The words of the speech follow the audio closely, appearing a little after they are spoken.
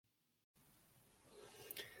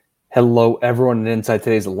Hello, everyone, and inside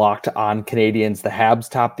today's Locked On Canadiens, the Habs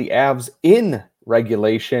top the Avs in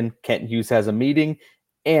regulation. Kent Hughes has a meeting,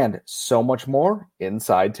 and so much more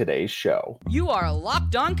inside today's show. You are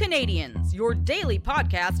Locked On Canadiens, your daily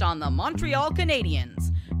podcast on the Montreal Canadiens,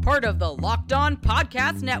 part of the Locked On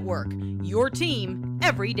Podcast Network, your team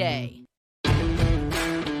every day.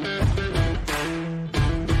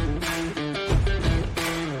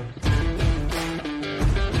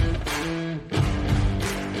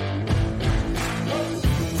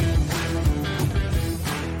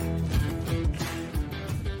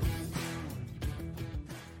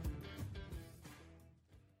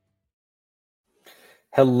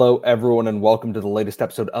 Hello, everyone, and welcome to the latest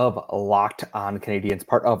episode of Locked On Canadiens,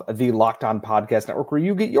 part of the Locked On Podcast Network, where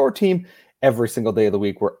you get your team every single day of the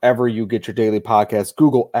week, wherever you get your daily podcasts,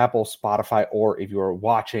 Google, Apple, Spotify, or if you are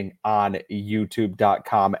watching on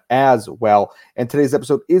YouTube.com as well. And today's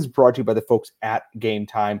episode is brought to you by the folks at Game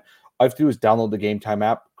Time. All you have to do is download the Game Time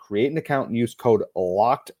app, create an account, and use code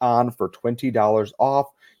LOCKEDON for $20 off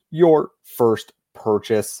your first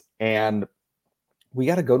purchase. And we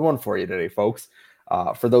got a good one for you today, folks.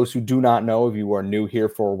 For those who do not know, if you are new here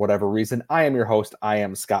for whatever reason, I am your host. I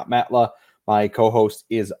am Scott Matla. My co-host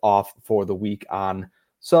is off for the week on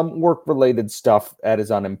some work-related stuff that is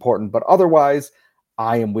unimportant, but otherwise,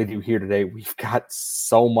 I am with you here today. We've got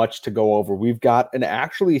so much to go over. We've got an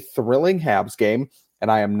actually thrilling Habs game, and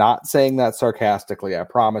I am not saying that sarcastically. I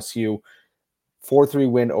promise you. 4-3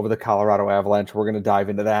 win over the Colorado Avalanche. We're going to dive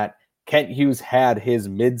into that. Kent Hughes had his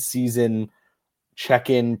mid-season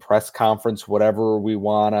check-in, press conference, whatever we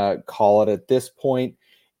want to call it at this point.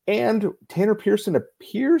 And Tanner Pearson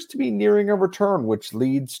appears to be nearing a return, which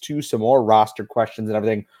leads to some more roster questions and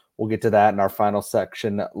everything. We'll get to that in our final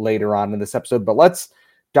section later on in this episode. But let's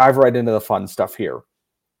dive right into the fun stuff here.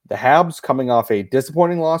 The Habs coming off a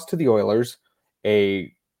disappointing loss to the Oilers,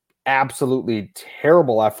 a absolutely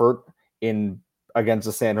terrible effort against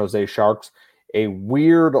the San Jose Sharks, a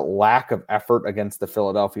weird lack of effort against the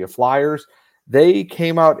Philadelphia Flyers. They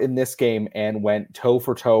came out in this game and went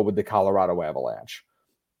toe-for-toe with the Colorado Avalanche.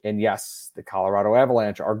 And yes, the Colorado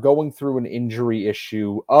Avalanche are going through an injury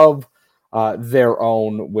issue of their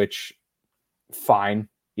own, which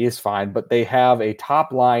is fine. But they have a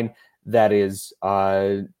top line that is,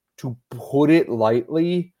 to put it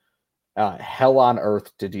lightly, hell on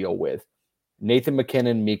earth to deal with. Nathan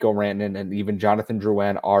MacKinnon, Mikko Rantanen, and even Jonathan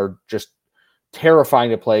Drouin are just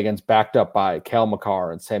terrifying to play against, backed up by Cale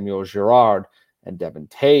Makar and Samuel Girard and Devin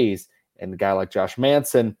Tays and a guy like Josh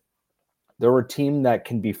Manson. They're a team that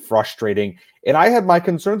can be frustrating. And I had my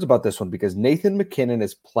concerns about this one because Nathan MacKinnon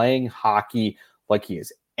is playing hockey like he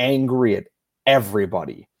is angry at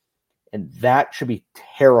everybody. And that should be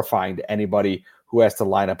terrifying to anybody who has to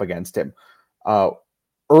line up against him.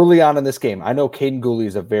 Early on in this game, I know Caden Gooley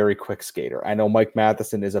is a very quick skater. I know Mike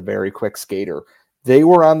Matheson is a very quick skater. They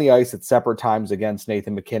were on the ice at separate times against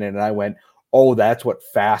Nathan MacKinnon, and I went, oh, that's what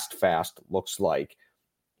fast looks like.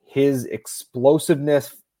 His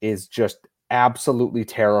explosiveness is just absolutely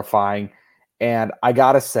terrifying. And I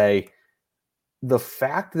got to say, the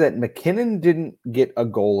fact that MacKinnon didn't get a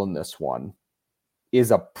goal in this one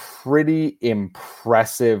is a pretty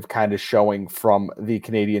impressive kind of showing from the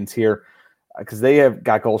Canadiens here, because they have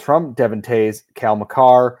got goals from Devin Tays, Cale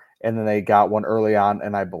Makar, and then they got one early on,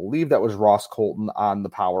 and I believe that was Ross Colton on the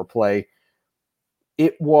power play.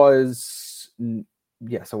 Yes,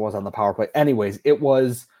 it was on the power play. Anyways, it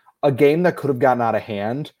was a game that could have gotten out of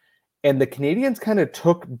hand, and the Canadiens kind of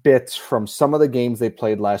took bits from some of the games they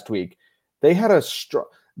played last week. They had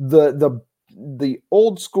the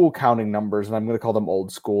old school counting numbers, and I'm going to call them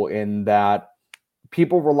old school in that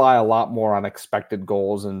people rely a lot more on expected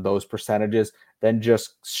goals and those percentages than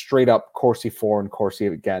just straight up Corsi for and Corsi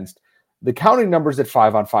against. The counting numbers at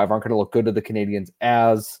 5-on-5 aren't going to look good to the Canadiens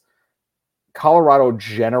as Colorado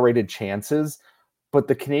generated chances, but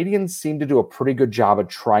the Canadiens seem to do a pretty good job of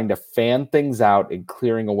trying to fan things out and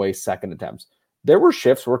clearing away second attempts. There were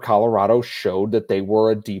shifts where Colorado showed that they were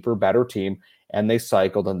a deeper, better team, and they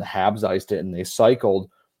cycled, and the Habs iced it, and they cycled,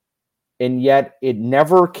 and yet it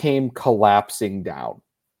never came collapsing down.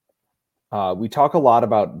 We talk a lot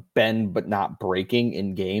about bend but not breaking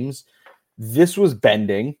in games. This was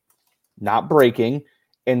bending, not breaking,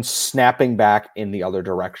 and snapping back in the other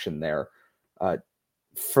direction there.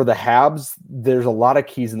 For the Habs, there's a lot of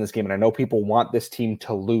keys in this game, and I know people want this team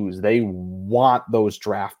to lose. They want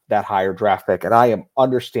that higher draft pick, and I am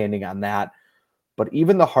understanding on that. But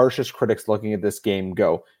even the harshest critics looking at this game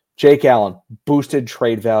go, Jake Allen, boosted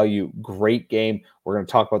trade value, great game. We're going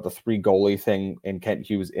to talk about the 3 goalie thing in Kent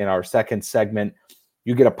Hughes in our second segment.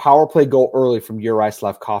 You get a power play goal early from Juraj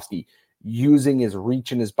Slafkovsky. using his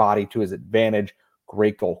reach and his body to his advantage.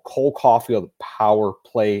 Great goal. Cole Caufield, power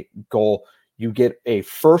play goal. You get a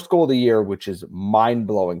first goal of the year, which is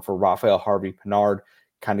mind-blowing for Raphael Harvey-Pinard.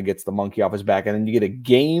 Kind of gets the monkey off his back. And then you get a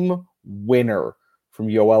game winner from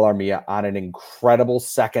Yoel Armia on an incredible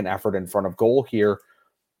second effort in front of goal here.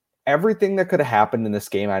 Everything that could have happened in this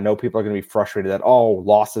game, I know people are going to be frustrated that,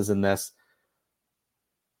 losses in this.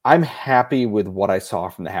 I'm happy with what I saw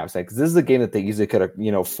from the Habs because this is a game that they easily could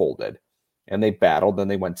have, folded. And they battled, and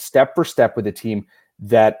they went step for step with a team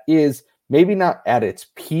that is maybe not at its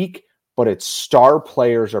peak, but its star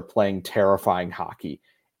players are playing terrifying hockey.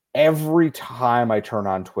 Every time I turn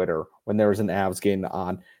on Twitter when there is an Avs game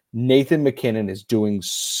on, Nathan MacKinnon is doing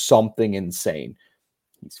something insane.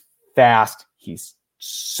 He's fast. He's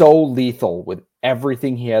so lethal with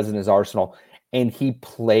everything he has in his arsenal, and he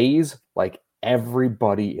plays like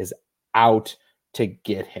everybody is out to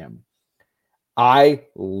get him. I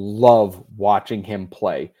love watching him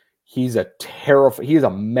play. He's a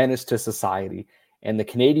menace to society, and the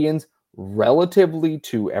Canadiens, relatively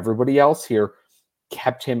to everybody else here,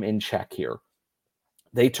 kept him in check here.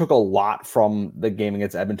 They took a lot from the game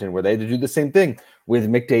against Edmonton, where they had to do the same thing with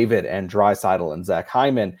McDavid and Draisaitl and Zach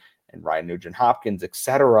Hyman and Ryan Nugent-Hopkins,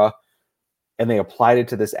 etc. And they applied it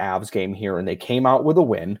to this Avs game here, and they came out with a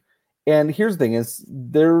win. And here's the thing is,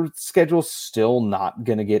 their schedule's still not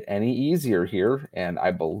going to get any easier here. And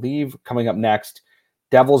I believe coming up next,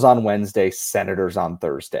 Devils on Wednesday, Senators on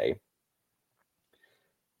Thursday.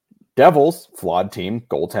 Devils, flawed team,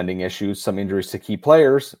 goaltending issues, some injuries to key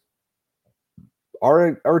players,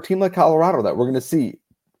 are a team like Colorado that we're going to see.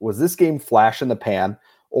 Was this game flash in the pan,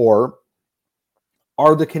 or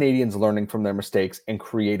are the Canadiens learning from their mistakes and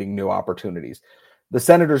creating new opportunities? The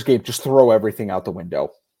Senators game, just throw everything out the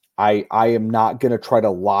window. I am not going to try to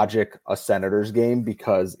logic a Senators game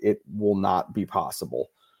because it will not be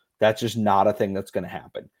possible. That's just not a thing that's going to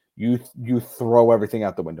happen. You throw everything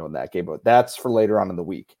out the window in that game, but that's for later on in the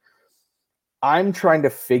week. I'm trying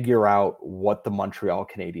to figure out what the Montreal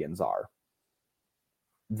Canadiens are.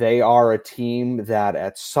 They are a team that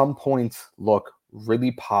at some points look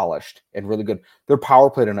really polished and really good. Their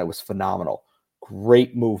power play tonight was phenomenal.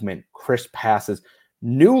 Great movement, crisp passes,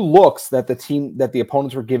 new looks that the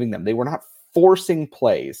opponents were giving them. They were not forcing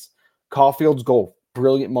plays. Caufield's goal,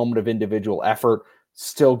 brilliant moment of individual effort,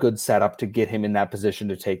 still good setup to get him in that position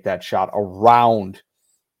to take that shot around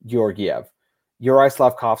Georgiev. Juraj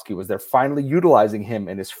Slafkovsky was there, finally utilizing him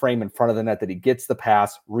in his frame in front of the net, that he gets the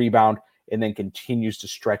pass, rebound, and then continues to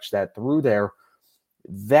stretch that through there.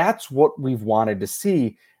 That's what we've wanted to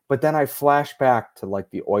see. But then I flash back to like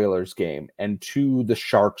the Oilers game and to the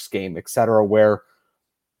Sharks game, etc., where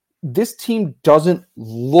this team doesn't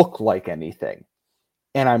look like anything.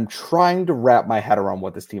 And I'm trying to wrap my head around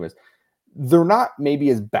what this team is. They're not maybe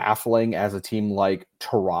as baffling as a team like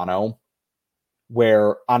Toronto,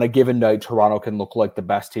 where on a given night, Toronto can look like the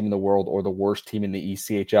best team in the world or the worst team in the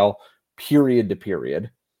ECHL, period to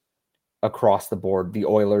period, across the board. The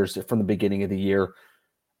Oilers from the beginning of the year.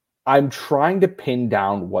 I'm trying to pin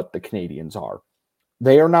down what the Canadiens are.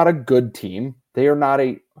 They are not a good team. They are not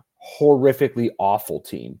a horrifically awful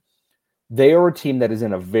team. They are a team that is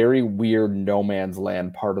in a very weird no man's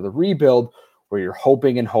land part of the rebuild, where you're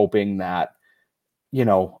hoping that,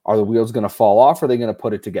 are the wheels going to fall off? Or are they going to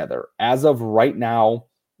put it together? As of right now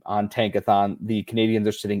on Tankathon, the Canadiens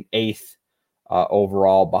are sitting 8th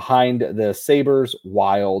overall, behind the Sabres,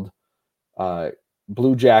 Wild,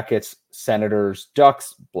 Blue Jackets, Senators,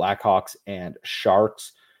 Ducks, Blackhawks, and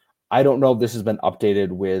Sharks. I don't know if this has been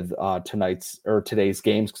updated with today's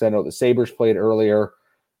games, because I know the Sabres played earlier.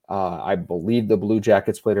 I believe the Blue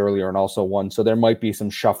Jackets played earlier and also won. So there might be some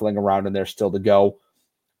shuffling around in there still to go.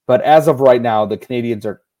 But as of right now, the Canadiens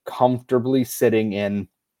are comfortably sitting in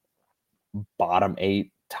bottom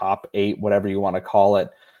 8, top 8, whatever you want to call it.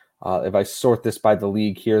 If I sort this by the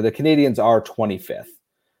league here, the Canadiens are 25th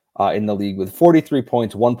in the league with 43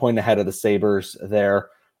 points, 1 point ahead of the Sabres there,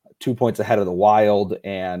 2 points ahead of the Wild,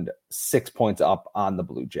 and 6 points up on the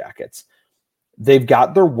Blue Jackets. They've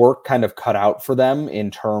got their work kind of cut out for them in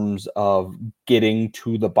terms of getting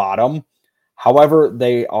to the bottom. However,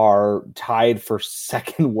 they are tied for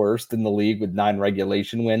second worst in the league with 9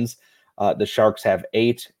 regulation wins. The Sharks have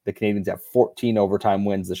 8. The Canadiens have 14 overtime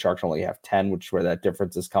wins. The Sharks only have 10, which is where that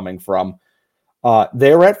difference is coming from.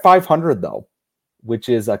 They're at 500, though, which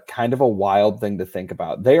is a kind of a wild thing to think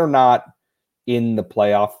about. They are not in the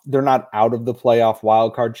playoff. They're not out of the playoff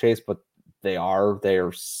wildcard chase, but they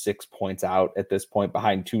are 6 points out at this point,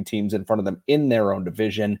 behind 2 teams in front of them in their own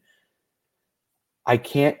division. I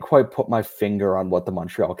can't quite put my finger on what the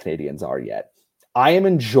Montreal Canadiens are yet. I am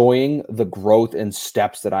enjoying the growth and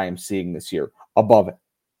steps that I am seeing this year above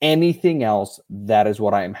anything else. That is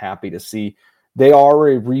what I am happy to see. They are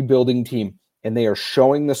a rebuilding team, and they are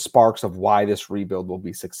showing the sparks of why this rebuild will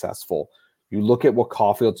be successful. You look at what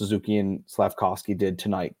Caufield, Suzuki, and Slafkovsky did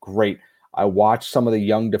tonight. Great. I watched some of the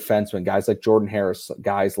young defensemen, guys like Jordan Harris,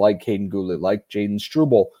 guys like Caden Goulet, like Jaden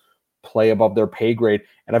Struble, play above their pay grade.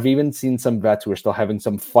 And I've even seen some vets who are still having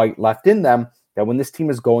some fight left in them, that when this team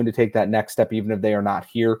is going to take that next step, even if they are not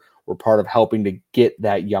here, we're part of helping to get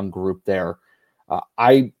that young group there.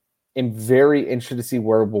 I am very interested to see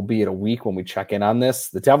where we'll be in a week when we check in on this.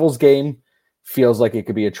 The Devils game feels like it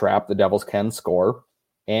could be a trap. The Devils can score.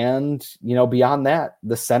 And, beyond that,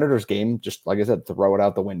 the Senators game, just like I said, throw it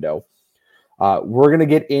out the window. We're going to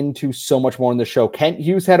get into so much more in the show. Kent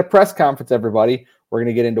Hughes had a press conference, everybody. We're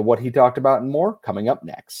going to get into what he talked about and more coming up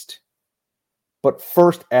next. But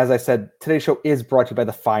first, as I said, today's show is brought to you by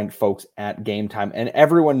the fine folks at Game Time. And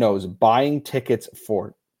everyone knows buying tickets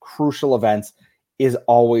for crucial events is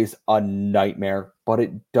always a nightmare, but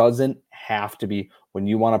it doesn't have to be when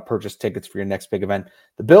you want to purchase tickets for your next big event.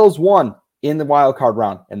 The Bills won in the wild card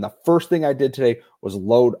round, and the first thing I did today was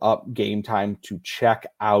load up Game Time to check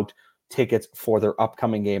out tickets for their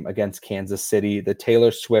upcoming game against Kansas City, the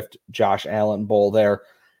Taylor Swift, Josh Allen Bowl there.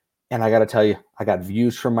 And I got to tell you, I got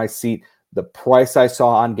views from my seat. The price I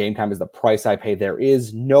saw on Game Time is the price I pay. There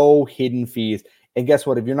is no hidden fees. And guess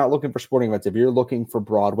what? If you're not looking for sporting events, if you're looking for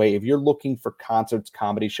Broadway, if you're looking for concerts,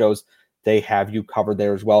 comedy shows, they have you covered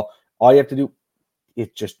there as well. All you have to do is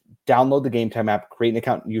just download the Game Time app, create an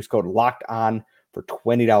account, and use code LOCKEDON for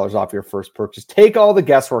 $20 off your first purchase. Take all the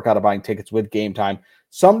guesswork out of buying tickets with Game Time.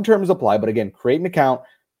 Some terms apply, but again, create an account,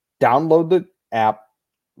 download the app,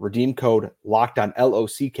 redeem code LOCKEDON,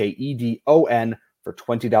 LOCKEDON for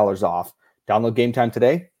 $20 off. Download Game Time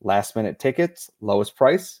today. Last minute tickets, lowest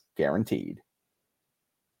price guaranteed.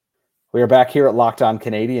 We are back here at Locked On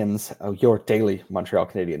Canadiens, your daily Montreal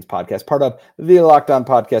Canadiens podcast, part of the Locked On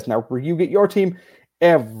Podcast Network, where you get your team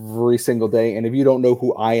every single day. And if you don't know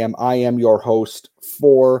who I am your host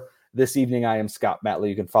for this evening. I am Scott Matla.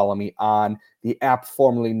 You can follow me on the app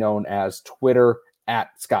formerly known as Twitter at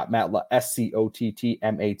Scott Matla,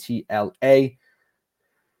 SCOTTMATLA.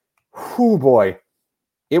 Whoo boy.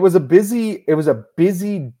 It was a busy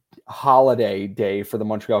holiday day for the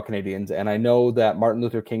Montreal Canadiens, and I know that Martin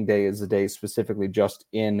Luther King Day is a day specifically just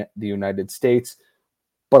in the United States,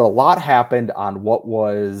 but a lot happened on what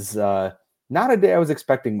was not a day I was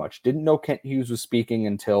expecting much. Didn't know Kent Hughes was speaking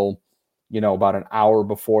until, about an hour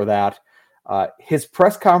before that. His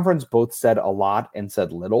press conference both said a lot and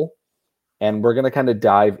said little, and we're going to kind of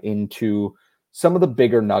dive into some of the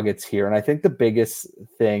bigger nuggets here. And I think the biggest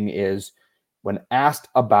thing is when asked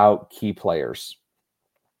about key players,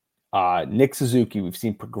 Nick Suzuki, we've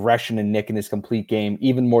seen progression in Nick in his complete game,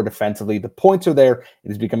 even more defensively. The points are there,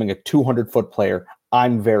 and he's becoming a 200-foot player.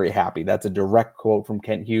 I'm very happy. That's a direct quote from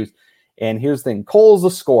Kent Hughes. And here's the thing. Cole's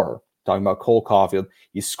a scorer. Talking about Cole Caufield.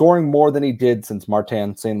 He's scoring more than he did since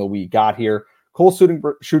Martin St. Louis got here. Cole's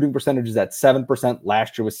shooting percentage is at 7%.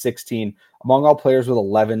 Last year was 16. Among all players with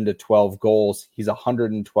 11 to 12 goals, he's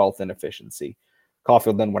 112th in efficiency.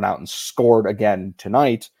 Caufield then went out and scored again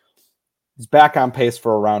tonight. He's back on pace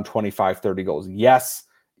for around 25, 30 goals. Yes,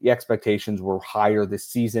 the expectations were higher this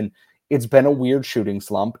season. It's been a weird shooting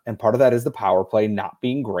slump, and part of that is the power play not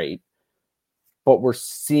being great. But we're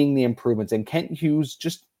seeing the improvements, and Kent Hughes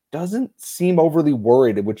just doesn't seem overly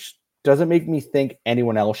worried, which doesn't make me think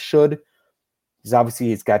anyone else should.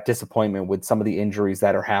 He's got disappointment with some of the injuries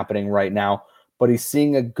that are happening right now, but he's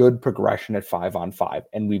seeing a good progression at 5-on-5.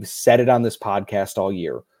 And we've said it on this podcast all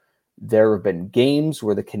year. There have been games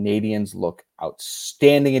where the Canadiens look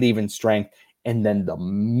outstanding at even strength, and then the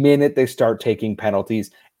minute they start taking penalties,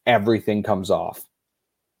 everything comes off.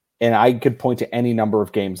 And I could point to any number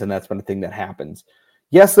of games, and that's been a thing that happens.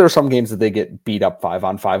 Yes, there are some games that they get beat up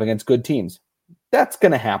 5-on-5 against good teams. That's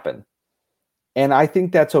going to happen. And I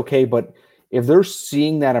think that's okay, but if they're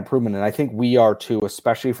seeing that improvement, and I think we are too,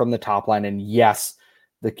 especially from the top line, and yes,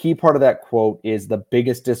 the key part of that quote is the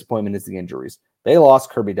biggest disappointment is the injuries. They lost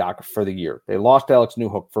Kirby Dach for the year. They lost Alex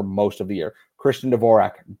Newhook for most of the year. Christian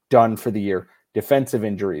Dvorak, done for the year. Defensive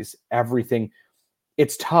injuries, everything.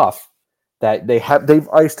 It's tough that they've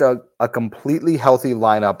iced a completely healthy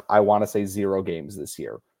lineup, I want to say 0 games this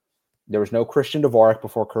year. There was no Christian Dvorak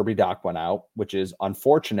before Kirby Dach went out, which is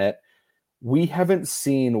unfortunate. We haven't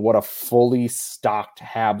seen what a fully stocked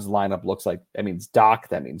Habs lineup looks like. That means Dach,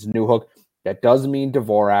 that means Newhook. That does mean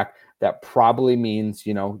Dvorak. That probably means,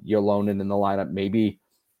 Yolonen in the lineup, maybe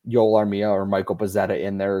Joel Armia or Michael Pezzetta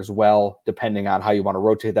in there as well, depending on how you want to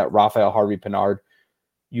rotate that. Raphael Harvey-Pinard.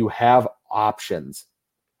 You have options.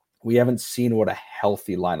 We haven't seen what a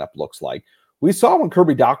healthy lineup looks like. We saw when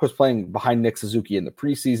Kirby Dach was playing behind Nick Suzuki in the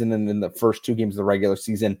preseason and in the first 2 games of the regular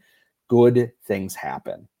season, good things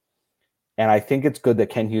happen. And I think it's good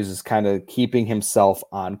that Ken Hughes is kind of keeping himself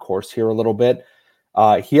on course here a little bit.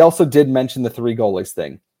 He also did mention the 3 goalies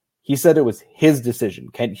thing. He said it was his decision,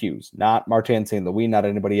 Kent Hughes, not Martin St. Louis, not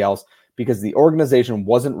anybody else, because the organization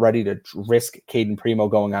wasn't ready to risk Caden Primo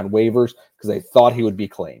going on waivers because they thought he would be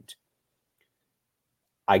claimed.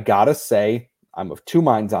 I gotta say, I'm of 2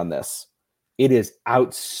 minds on this. It is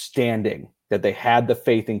outstanding that they had the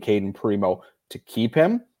faith in Caden Primo to keep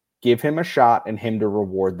him, give him a shot, and him to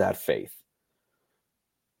reward that faith.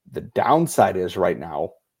 The downside is right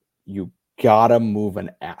now, you gotta move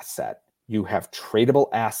an asset. You have tradable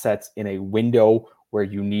assets in a window where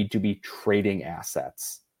you need to be trading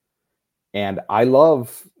assets. And I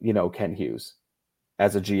love, Ken Hughes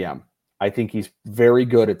as a GM. I think he's very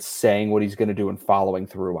good at saying what he's going to do and following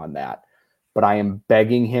through on that. But I am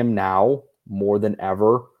begging him now more than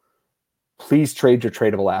ever, please trade your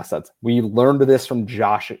tradable assets. We learned this from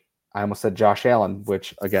Josh. I almost said Josh Allen,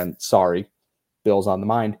 which again, sorry, Bill's on the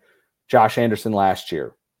mind. Josh Anderson last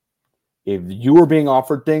year. If you were being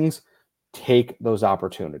offered things, take those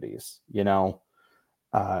opportunities.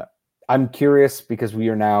 I'm curious because we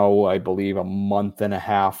are now, I believe, a month and a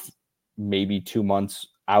half, maybe 2 months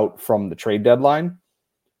out from the trade deadline.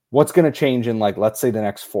 What's going to change in, let's say the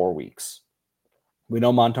next 4 weeks? We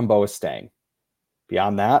know Montembeault is staying.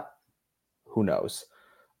 Beyond that, who knows?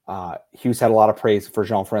 Hughes had a lot of praise for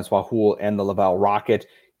Jean-Francois Houle and the Laval Rocket.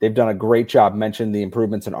 They've done a great job, mentioned the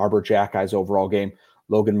improvements in Arbor Jackey's overall game,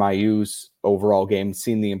 Logan Mayu's overall game,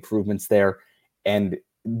 seen the improvements there. And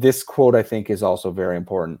this quote, I think, is also very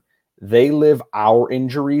important. They live our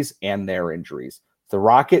injuries and their injuries. The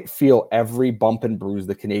Rocket feel every bump and bruise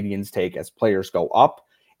the Canadiens take as players go up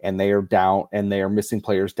and they are down and they are missing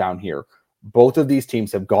players down here. Both of these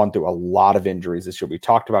teams have gone through a lot of injuries this year. We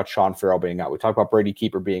talked about Sean Farrell being out. We talked about Brady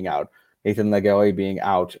Keeper being out, Nathan Legele being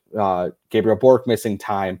out, Gabriel Bork missing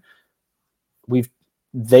time.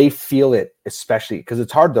 They feel it, especially because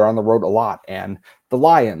it's hard. They're on the road a lot. And the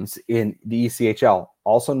Lions in the ECHL,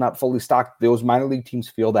 also not fully stocked. Those minor league teams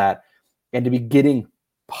feel that. And to be getting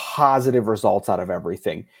positive results out of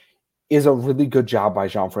everything is a really good job by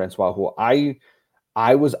Jean-Francois, who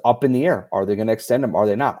I was up in the air. Are they going to extend him? Are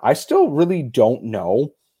they not? I still really don't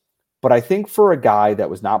know. But I think for a guy that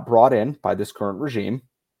was not brought in by this current regime,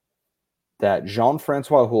 that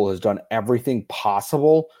Jean-Francois Houle has done everything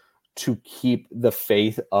possible to keep the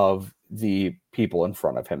faith of the people in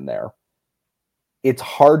front of him there. It's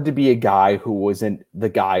hard to be a guy who wasn't the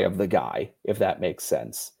guy of the guy, if that makes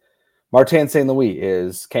sense. Martin St. Louis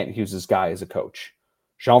is Kent Hughes' guy as a coach.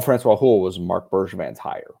 Jean-Francois Houle was Marc Bergevin's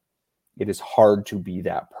hire. It is hard to be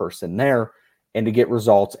that person there, and to get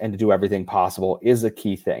results and to do everything possible is a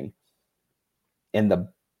key thing. And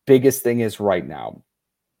the biggest thing is right now,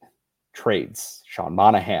 trades. Sean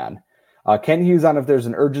Monahan. Ken Hughes on if there's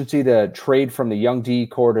an urgency to trade from the young D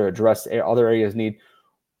core to address other areas need.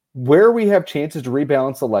 Where we have chances to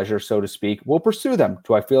rebalance the ledger, so to speak, we'll pursue them.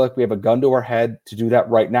 Do I feel like we have a gun to our head to do that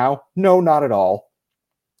right now? No, not at all.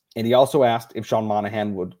 And he also asked if Sean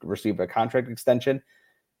Monahan would receive a contract extension.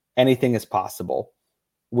 Anything is possible,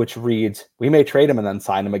 which reads, we may trade him and then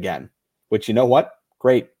sign him again, which, you know what?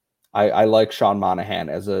 Great. I like Sean Monahan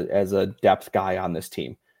as a depth guy on this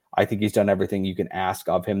team. I think he's done everything you can ask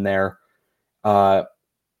of him there.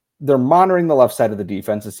 They're monitoring the left side of the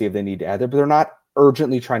defense to see if they need to add there, but they're not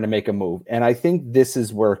urgently trying to make a move. And I think this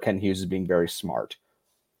is where Ken Hughes is being very smart.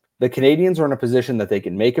 The Canadiens are in a position that they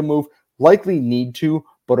can make a move, likely need to,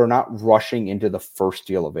 but are not rushing into the first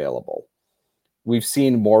deal available. We've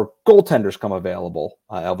seen more goaltenders come available,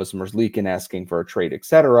 Elvis Merzlikin asking for a trade,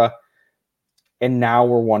 etc. And now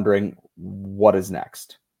we're wondering what is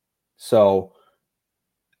next. So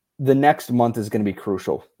the next month is going to be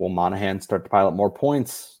crucial. Will Monahan start to pile up more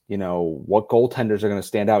points? What goaltenders are going to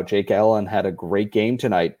stand out? Jake Allen had a great game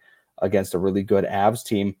tonight against a really good Avs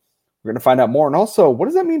team. We're going to find out more. And also, what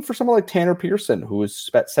does that mean for someone like Tanner Pearson, who is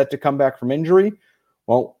set to come back from injury?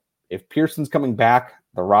 Well, if Pearson's coming back,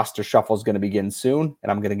 the roster shuffle is going to begin soon,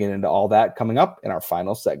 and I'm going to get into all that coming up in our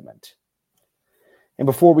final segment. And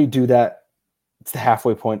before we do that, it's the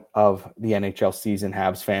halfway point of the NHL season,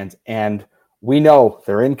 Habs fans, and we know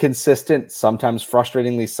they're inconsistent, sometimes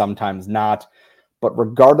frustratingly, sometimes not. But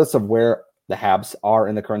regardless of where the Habs are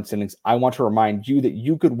in the current standings, I want to remind you that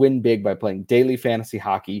you could win big by playing daily fantasy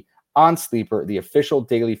hockey on Sleeper, the official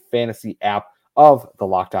daily fantasy app of the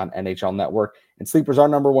Locked On NHL Network. And Sleeper is our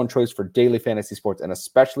number one choice for daily fantasy sports and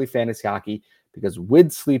especially fantasy hockey, because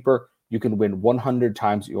with Sleeper, you can win 100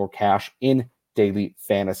 times your cash in daily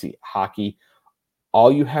fantasy hockey.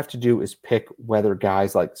 All you have to do is pick whether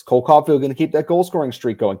guys like Cole Caufield going to keep that goal scoring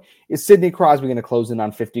streak going. Is Sidney Crosby going to close in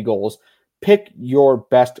on 50 goals? Pick your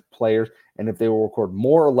best players, and if they will record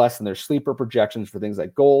more or less than their sleeper projections for things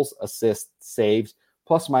like goals, assists, saves,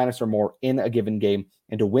 plus minus or more in a given game,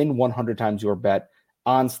 and to win 100 times your bet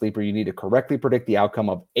on Sleeper, you need to correctly predict the outcome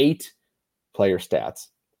of 8 player stats.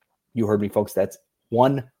 You heard me, folks. That's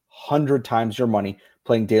 100 times your money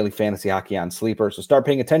playing daily fantasy hockey on Sleeper. So start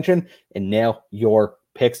paying attention and nail your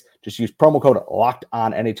picks. Just use promo code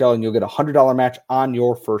LOCKEDONNHL and you'll get a $100 match on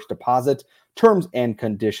your first deposit. Terms and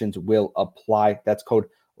conditions will apply. That's code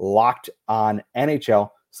LOCKEDONNHL.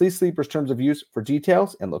 See Sleeper's terms of use for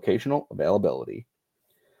details and locational availability.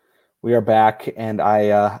 We are back, and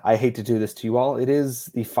I hate to do this to you all. It is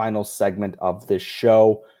the final segment of this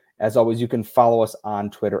show. As always, you can follow us on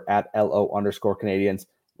Twitter at @LO_Canadiens,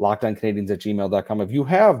 LockedOnCanadiens@gmail.com. If you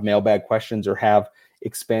have mailbag questions or have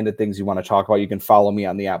expanded things you want to talk about, you can follow me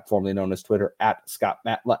on the app formerly known as Twitter at Scott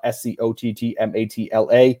Matla,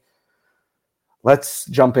 SCOTTMATLA. Let's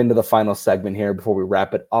jump into the final segment here before we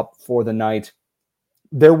wrap it up for the night.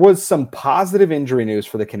 There was some positive injury news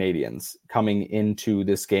for the Canadiens coming into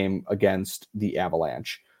this game against the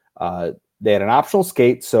Avalanche. They had an optional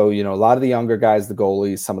skate, so a lot of the younger guys, the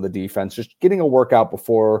goalies, some of the defense, just getting a workout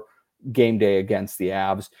before game day against the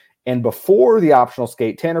Avs. And before the optional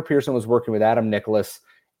skate, Tanner Pearson was working with Adam Nicholas,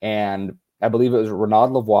 and I believe it was Renaud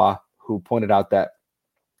Lavoie who pointed out that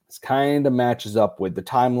this kind of matches up with the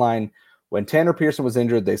timeline. When Tanner Pearson was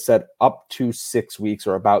injured, they said up to 6 weeks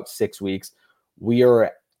or about 6 weeks. We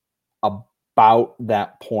are about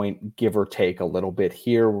that point, give or take a little bit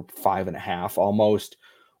here, 5.5 almost,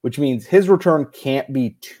 which means his return can't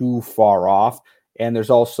be too far off. And there's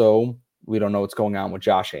also, we don't know what's going on with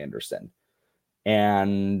Josh Anderson.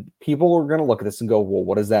 And people are going to look at this and go, well,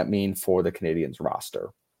 what does that mean for the Canadiens roster?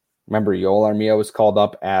 Remember, Yoel Armia was called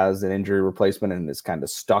up as an injury replacement and is kind of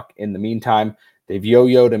stuck in the meantime. They've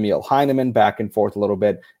yo-yoed Emil Heineman back and forth a little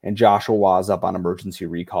bit, and Joshua Waugh up on emergency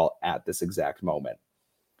recall at this exact moment.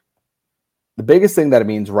 The biggest thing that it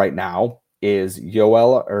means right now is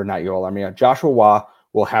Joshua Waugh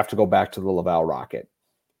will have to go back to the Laval Rocket.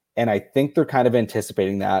 And I think they're kind of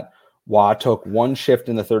anticipating that. Waugh took one shift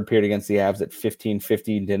in the third period against the Avs at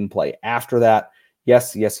 15:50, didn't play after that.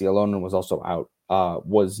 Yes, Ylonen was also out.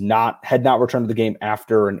 Had not returned to the game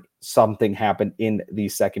after and something happened in the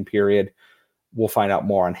second period. We'll find out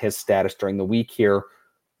more on his status during the week here.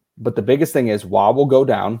 But the biggest thing is Waugh will go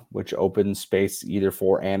down, which opens space either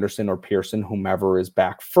for Anderson or Pearson, whomever is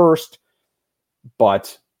back first.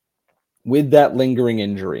 But with that lingering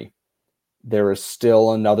injury, there is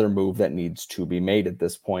still another move that needs to be made at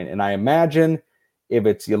this point. And I imagine if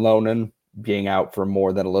it's Ylonen being out for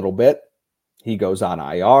more than a little bit, he goes on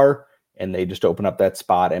IR and they just open up that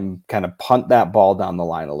spot and kind of punt that ball down the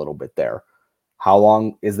line a little bit there. How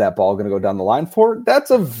long is that ball going to go down the line for? That's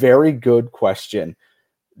a very good question.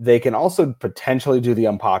 They can also potentially do the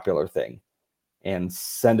unpopular thing and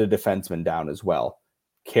send a defenseman down as well.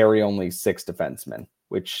 Carry only 6 defensemen,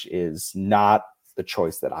 which is not the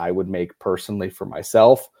choice that I would make personally for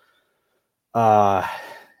myself.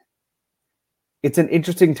 It's an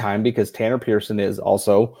interesting time because Tanner Pearson is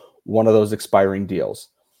also one of those expiring deals.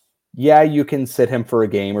 Yeah, you can sit him for a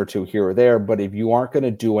game or two here or there, but if you aren't going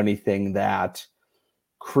to do anything that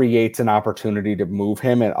creates an opportunity to move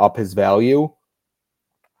him and up his value,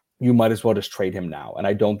 you might as well just trade him now. And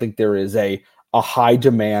I don't think there is a high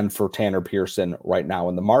demand for Tanner Pearson right now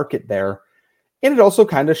in the market there. And it also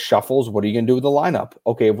kind of shuffles, what are you going to do with the lineup?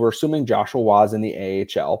 Okay, if we're assuming Joshua Waugh's in the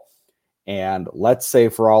AHL, and let's say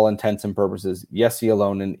for all intents and purposes, Jesse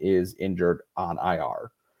Ylonen is injured on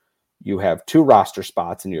IR. You have 2 roster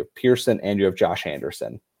spots, and you have Pearson and you have Josh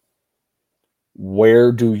Anderson.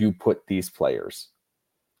 Where do you put these players?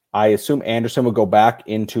 I assume Anderson would go back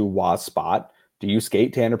into Waugh's spot. Do you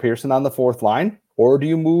skate Tanner Pearson on the 4th line? Or do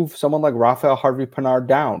you move someone like Raphael Harvey-Pinard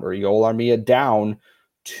down or Yoel Armia down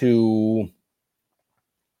to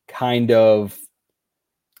kind of,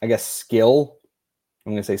 I guess, skill?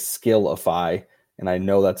 I'm going to say skillify, and I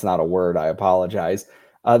know that's not a word. I apologize.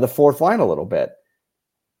 The 4th line a little bit.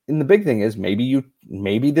 And the big thing is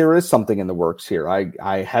maybe there is something in the works here.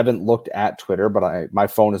 I haven't looked at Twitter, but my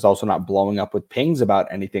phone is also not blowing up with pings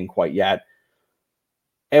about anything quite yet.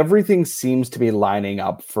 Everything seems to be lining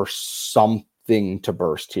up for something to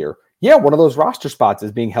burst here. Yeah, one of those roster spots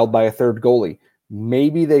is being held by a 3rd goalie.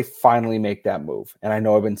 Maybe they finally make that move. And I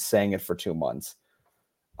know I've been saying it for 2 months.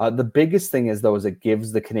 The biggest thing is, though, is it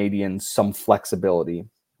gives the Canadiens some flexibility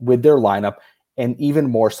with their lineup and even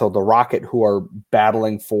more so the Rocket, who are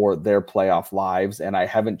battling for their playoff lives. And I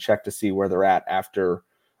haven't checked to see where they're at after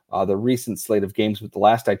the recent slate of games, but the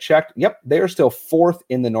last I checked, they are still 4th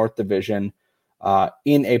in the North Division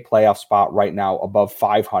in a playoff spot right now, above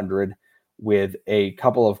 500, with a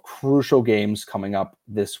couple of crucial games coming up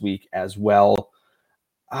this week as well.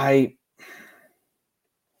 The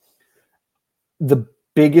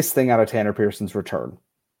biggest thing out of Tanner Pearson's return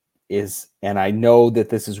is, and I know that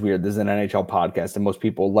this is weird, this is an NHL podcast, and most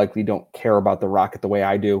people likely don't care about the Rocket the way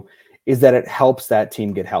I do, is that it helps that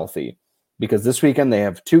team get healthy. Because this weekend they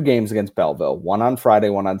have 2 games against Belleville, one on Friday,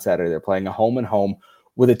 one on Saturday. They're playing a home and home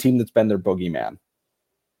with a team that's been their boogeyman.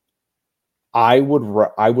 I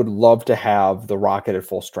would love to have the Rocket at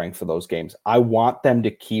full strength for those games. I want them to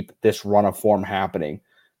keep this run of form happening.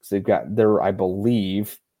 So I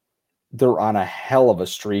believe they're on a hell of a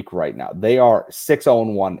streak right now. They are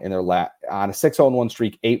 6-0-1 in their on a 6-0-1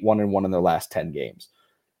 streak, 8-1-1 in their last 10 games.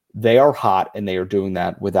 They are hot, and they are doing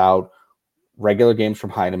that without regular games from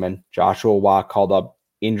Heineman. Joshua Watt called up,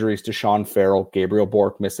 injuries to Sean Farrell, Gabriel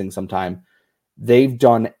Bork missing some time. They've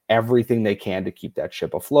done everything they can to keep that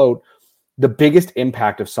ship afloat. The biggest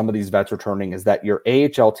impact of some of these vets returning is that your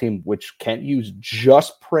AHL team, which Kent Hughes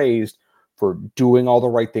just praised for doing all the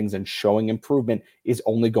right things and showing improvement, is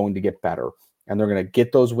only going to get better. And they're going to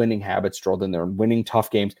get those winning habits drilled in there and winning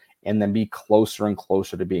tough games, and then be closer and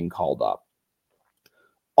closer to being called up.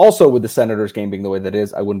 Also, with the Senators game being the way that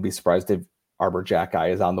is, I wouldn't be surprised if Arbor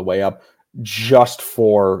Jackeye is on the way up just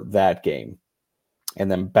for that game. And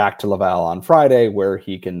then back to Laval on Friday, where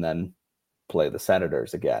he can then play the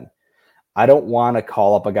Senators again. I don't want to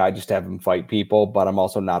call up a guy just to have him fight people, but I'm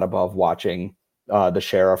also not above watching the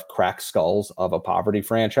sheriff crack skulls of a poverty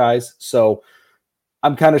franchise. So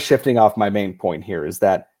I'm kind of shifting off my main point here, is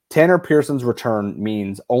that Tanner Pearson's return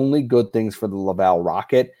means only good things for the Laval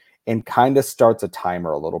Rocket, and kind of starts a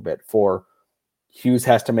timer a little bit for Hughes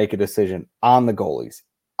has to make a decision on the goalies,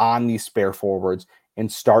 on these spare forwards,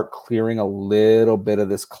 and start clearing a little bit of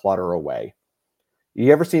this clutter away.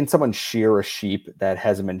 You ever seen someone shear a sheep that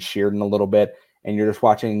hasn't been sheared in a little bit, and you're just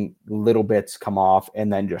watching little bits come off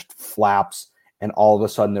and then just flaps, and all of a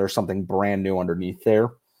sudden there's something brand new underneath there?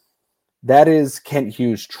 That is Kent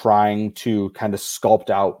Hughes trying to kind of sculpt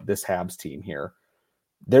out this Habs team here.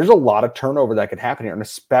 There's a lot of turnover that could happen here, and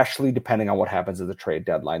especially depending on what happens at the trade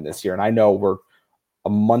deadline this year. And I know we're a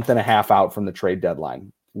month and a half out from the trade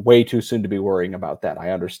deadline. Way too soon to be worrying about that.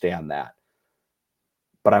 I understand that.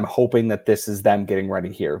 But I'm hoping that this is them getting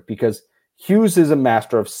ready here, because Hughes is a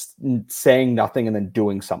master of saying nothing and then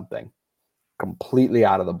doing something completely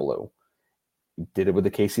out of the blue. He did it with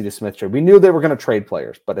the Casey DeSmith trade. We knew they were going to trade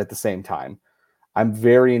players, but at the same time, I'm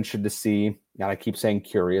very interested to see, and I keep saying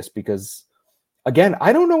curious because, again,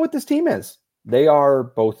 I don't know what this team is. They are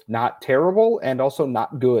both not terrible and also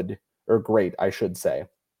not good, or great, I should say,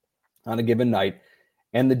 on a given night.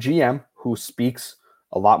 And the GM, who speaks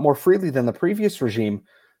a lot more freely than the previous regime,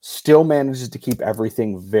 still manages to keep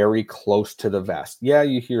everything very close to the vest. Yeah,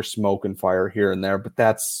 you hear smoke and fire here and there, but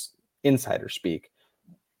that's insider speak.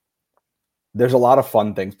 There's a lot of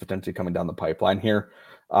fun things potentially coming down the pipeline here.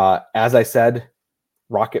 As I said,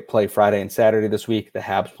 Rocket play Friday and Saturday this week. The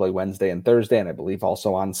Habs play Wednesday and Thursday, and I believe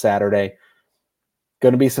also on Saturday.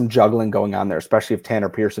 Going to be some juggling going on there, especially if Tanner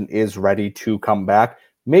Pearson is ready to come back.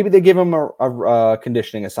 Maybe they give him a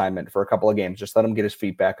conditioning assignment for a couple of games. Just let him get his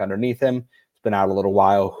feet back underneath him. It's been out a little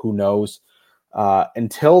while. Who knows?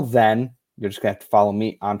 Until then, you're just going to have to follow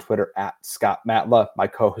me on Twitter at Scott Matla. My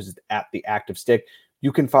co-host is at The Active Stick.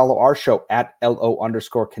 You can follow our show at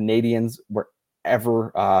LO_Canadiens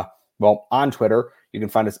wherever, on Twitter. You can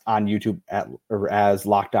find us on YouTube as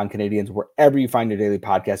Locked On Canadiens, wherever you find your daily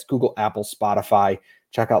podcast. Google, Apple, Spotify.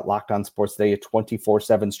 Check out Locked On Sports Today, a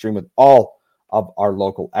 24/7 stream with all of our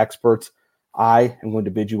local experts. I am going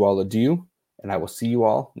to bid you all adieu, and I will see you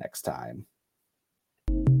all next time.